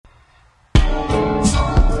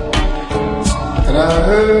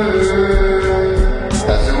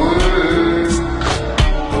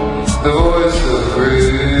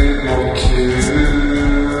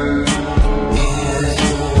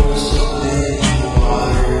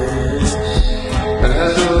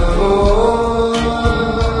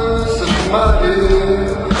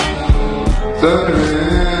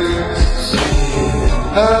thunderings,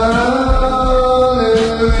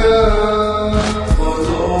 Alleluia. For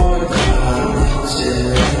Lord God is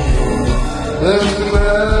in. Let's be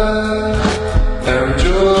glad and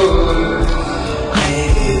rejoice.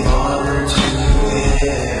 Give honor to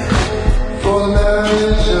Him. For the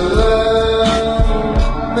marriage of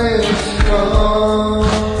Lamb is come.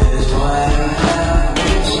 His wife hath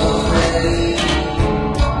been so ready.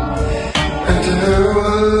 And to her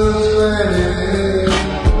was granted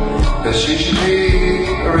that she should be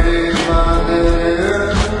raised by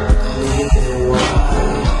their Clean and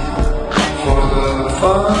white. for the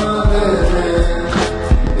finding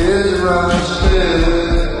is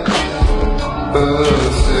righteousness of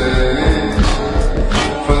sin.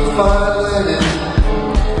 For the finding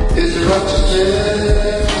is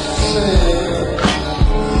righteousness of sin.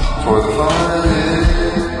 For the finding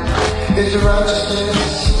is righteousness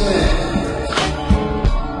of sin.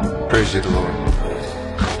 Praise you, the Lord.